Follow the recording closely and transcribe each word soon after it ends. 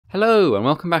Hello and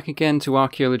welcome back again to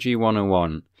Archaeology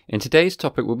 101. In today's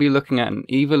topic we'll be looking at an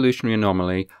evolutionary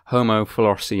anomaly, Homo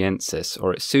Floresiensis,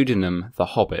 or its pseudonym, the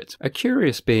Hobbit. A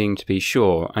curious being to be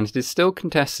sure, and it is still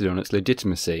contested on its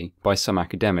legitimacy by some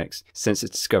academics since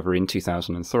its discovery in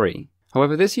 2003.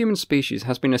 However, this human species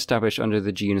has been established under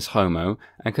the genus Homo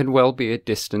and could well be a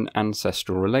distant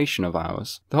ancestral relation of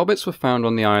ours. The Hobbits were found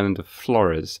on the island of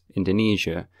Flores,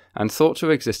 Indonesia, and thought to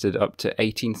have existed up to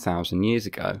 18,000 years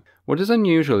ago. What is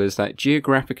unusual is that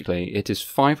geographically it is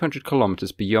 500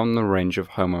 kilometers beyond the range of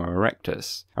Homo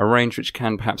erectus, a range which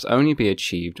can perhaps only be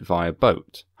achieved via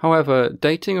boat. However,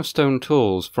 dating of stone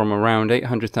tools from around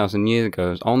 800,000 years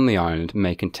ago on the island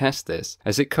may contest this,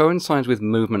 as it coincides with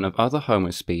movement of other Homo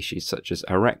species such as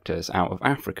erectus out of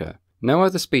Africa. No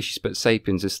other species but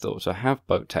sapiens is thought to have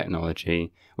boat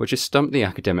technology, which has stumped the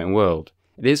academic world.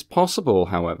 It is possible,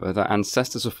 however, that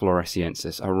ancestors of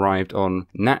Floresiensis arrived on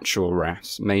natural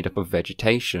rafts made up of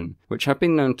vegetation, which have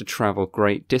been known to travel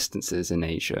great distances in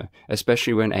Asia,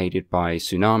 especially when aided by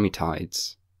tsunami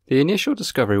tides. The initial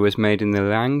discovery was made in the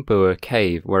Lang Bua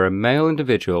cave, where a male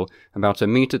individual, about a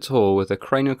metre tall with a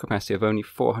cranial capacity of only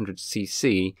 400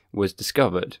 cc, was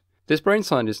discovered. This brain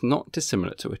size is not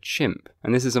dissimilar to a chimp,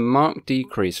 and this is a marked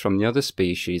decrease from the other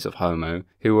species of Homo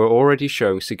who were already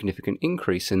showing significant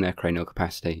increase in their cranial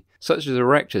capacity, such as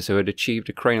erectus who had achieved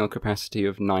a cranial capacity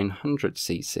of 900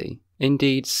 cc.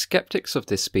 Indeed, skeptics of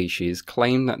this species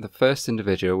claim that the first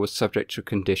individual was subject to a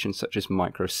condition such as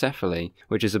microcephaly,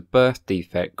 which is a birth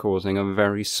defect causing a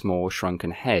very small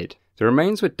shrunken head. The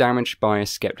remains were damaged by a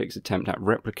skeptic's attempt at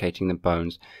replicating the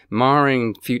bones,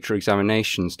 marring future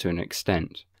examinations to an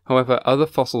extent. However, other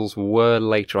fossils were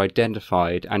later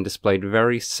identified and displayed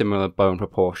very similar bone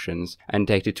proportions and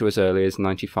dated to as early as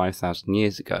 95,000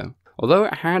 years ago. Although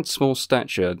it had small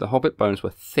stature, the Hobbit bones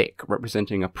were thick,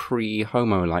 representing a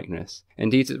pre-Homo likeness.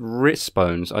 Indeed, its wrist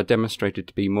bones are demonstrated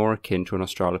to be more akin to an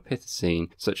Australopithecine,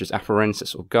 such as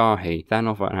Afarensis or Garhi, than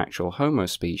of an actual Homo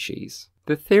species.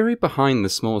 The theory behind the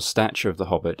small stature of the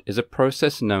Hobbit is a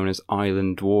process known as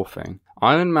island dwarfing.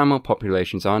 Island mammal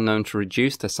populations are known to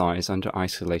reduce their size under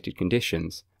isolated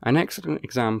conditions, an excellent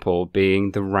example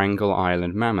being the Wrangel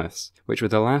Island mammoths, which were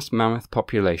the last mammoth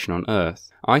population on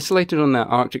Earth. Isolated on their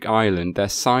Arctic island, their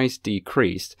size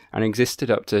decreased and existed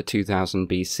up to 2000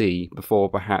 BC before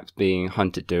perhaps being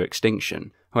hunted to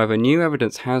extinction. However, new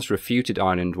evidence has refuted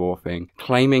island dwarfing,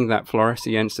 claiming that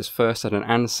Floresiensis first had an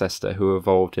ancestor who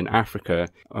evolved in Africa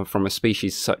from a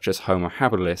species such as Homo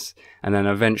habilis, and then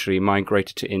eventually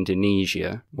migrated to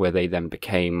Indonesia, where they then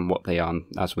became what they are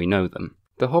as we know them.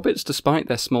 The Hobbits, despite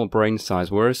their small brain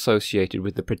size, were associated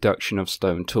with the production of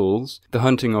stone tools, the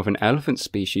hunting of an elephant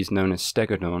species known as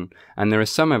stegodon, and there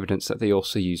is some evidence that they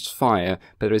also used fire,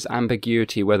 but there is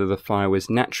ambiguity whether the fire was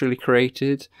naturally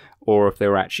created or if they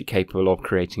were actually capable of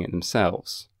creating it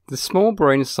themselves. The small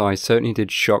brain size certainly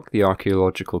did shock the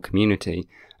archaeological community,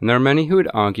 and there are many who would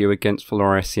argue against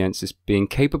Floresiensis being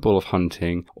capable of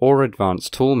hunting or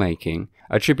advanced tool making,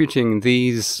 attributing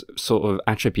these sort of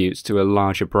attributes to a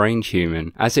larger brained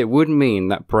human, as it would mean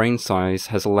that brain size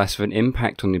has less of an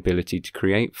impact on the ability to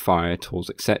create fire, tools,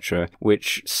 etc.,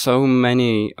 which so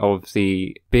many of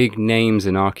the big names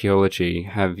in archaeology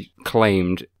have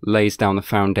claimed lays down the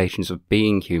foundations of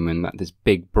being human, that this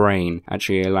big brain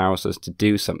actually allows us to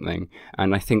do something,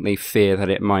 and I think they fear that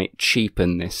it might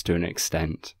cheapen this to an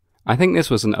extent. I think this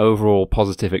was an overall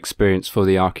positive experience for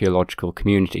the archaeological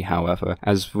community, however,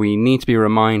 as we need to be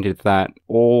reminded that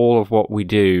all of what we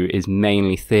do is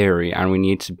mainly theory and we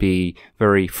need to be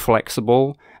very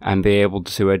flexible and be able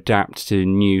to adapt to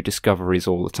new discoveries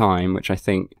all the time, which I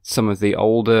think some of the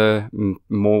older,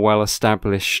 more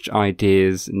well-established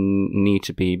ideas need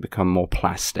to become more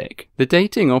plastic. The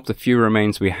dating of the few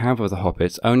remains we have of the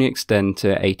Hobbits only extend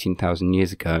to 18,000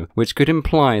 years ago, which could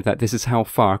imply that this is how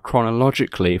far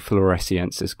chronologically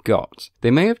Floresiensis got. They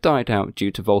may have died out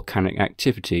due to volcanic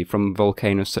activity from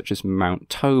volcanoes such as Mount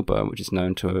Toba, which is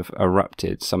known to have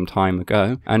erupted some time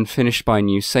ago, and finished by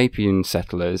new sapien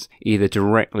settlers, either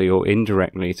directly or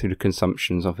indirectly through the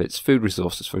consumptions of its food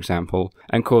resources, for example,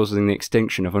 and causing the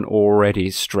extinction of an already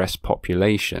stressed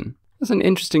population. As an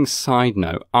interesting side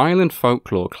note, island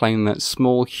folklore claim that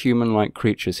small human-like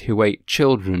creatures who ate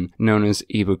children, known as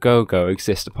ibugogo,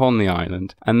 exist upon the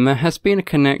island, and there has been a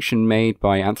connection made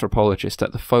by anthropologists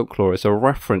that the folklore is a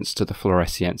reference to the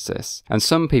Floresiensis, and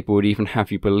some people would even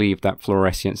have you believe that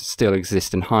Floresiensis still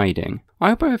exists in hiding. I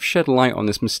hope I have shed light on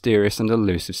this mysterious and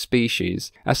elusive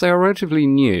species. As they are relatively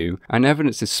new, and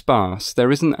evidence is sparse, there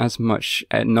isn't as much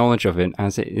knowledge of it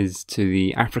as it is to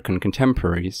the African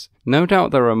contemporaries. No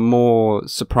doubt there are more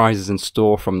surprises in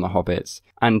store from the Hobbits,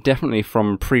 and definitely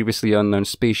from previously unknown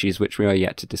species which we are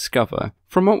yet to discover.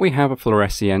 From what we have of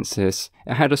Floresiensis,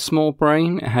 it had a small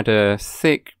brain, it had a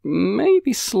thick,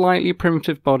 maybe slightly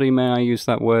primitive body, may I use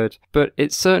that word, but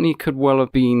it certainly could well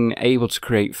have been able to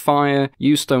create fire,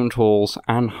 use stone tools,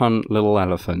 and hunt little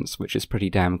elephants, which is pretty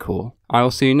damn cool. I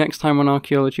will see you next time on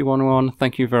Archaeology 101.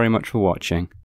 Thank you very much for watching.